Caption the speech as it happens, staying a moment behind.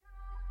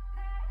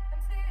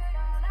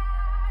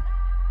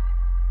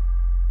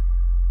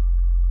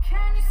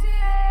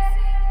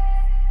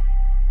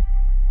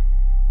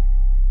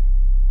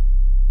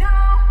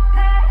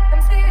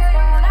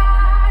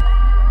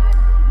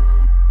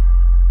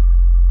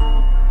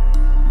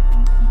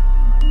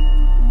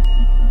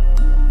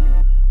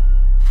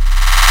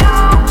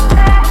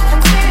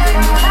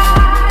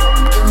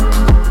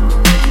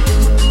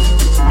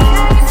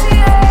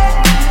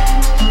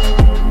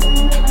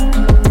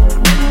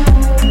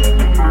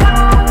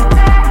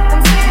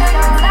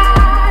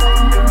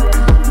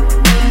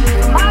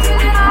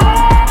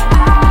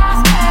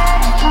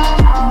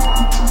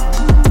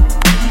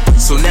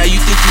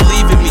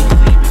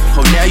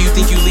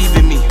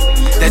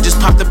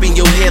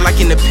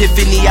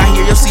Epiphany, I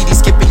hear your CD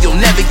skipping, you'll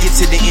never get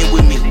to the end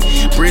with me.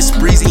 Brisk,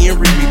 breezy,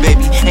 and Riri,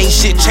 baby. Ain't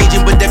shit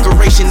changing, but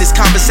decoration. This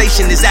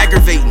conversation is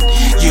aggravating.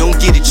 You don't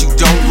get it, you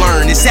don't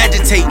learn, it's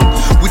agitating.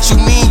 What you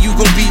mean you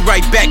gon' be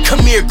right back? Come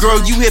here, girl,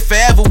 you here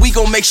forever, we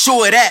gon' make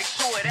sure of that.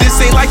 This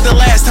ain't like the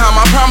last time,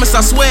 I promise,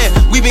 I swear.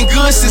 We been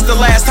good since the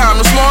last time,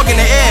 no smog in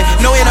the air.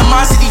 No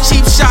animosity,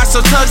 cheap shots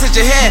or tugs at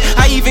your hair.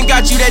 I even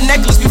got you that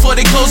necklace before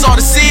they close all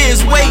the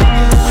sears. Wait,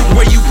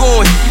 where you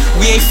going?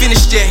 We ain't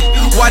finished yet.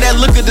 Why that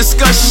look of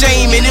disgust,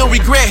 shame, and ill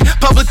regret?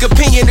 Public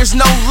opinion, there's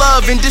no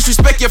love and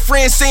disrespect. Your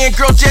friends saying,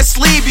 girl, just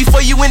leave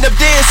before you end up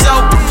dead, so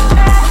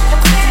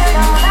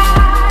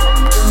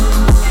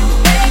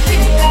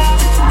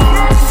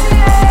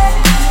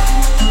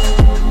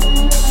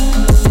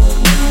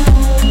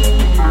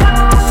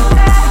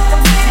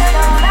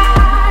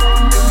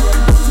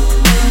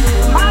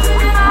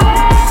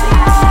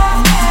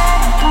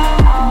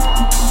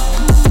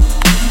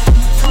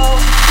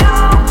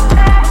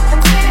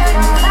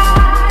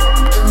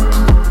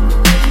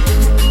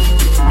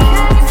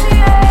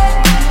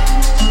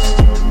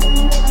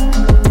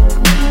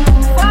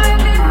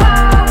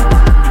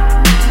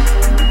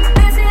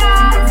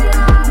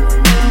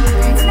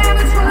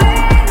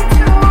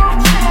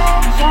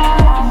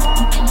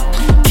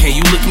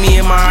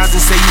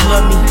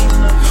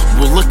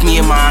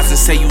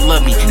say you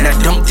love me. Now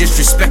don't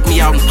disrespect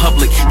me out in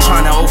public,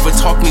 trying to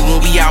overtalk me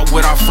when we out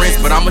with our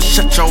friends. But I'ma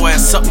shut your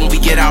ass up when we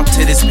get out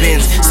to this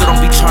Benz. So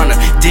don't be trying to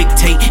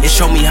dictate and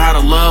show me how to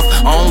love.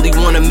 I only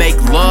wanna make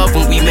love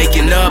when we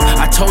making up.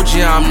 I told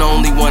you I'm the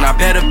only one, I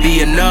better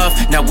be enough.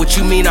 Now what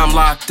you mean I'm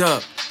locked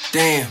up?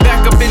 Damn.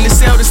 Back up in the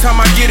cell, this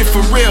time I get it for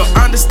real.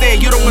 I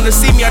understand you don't wanna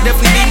see me, I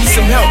definitely need me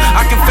some help.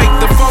 I can fake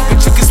the funk, but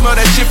you can smell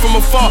that shit from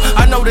afar.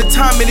 I know the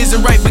timing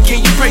isn't right, but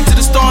can you pray to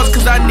the stars?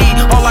 Cause I need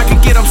all I can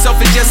get, I'm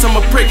selfish, yes I'm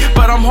a prick.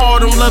 But I'm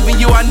hard, I'm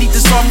loving you, I need to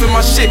soften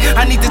my shit.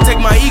 I need to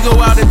take my ego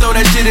out and throw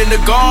that shit in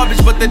the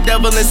garbage. But the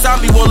devil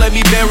inside me won't let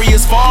me bury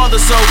his father,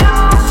 so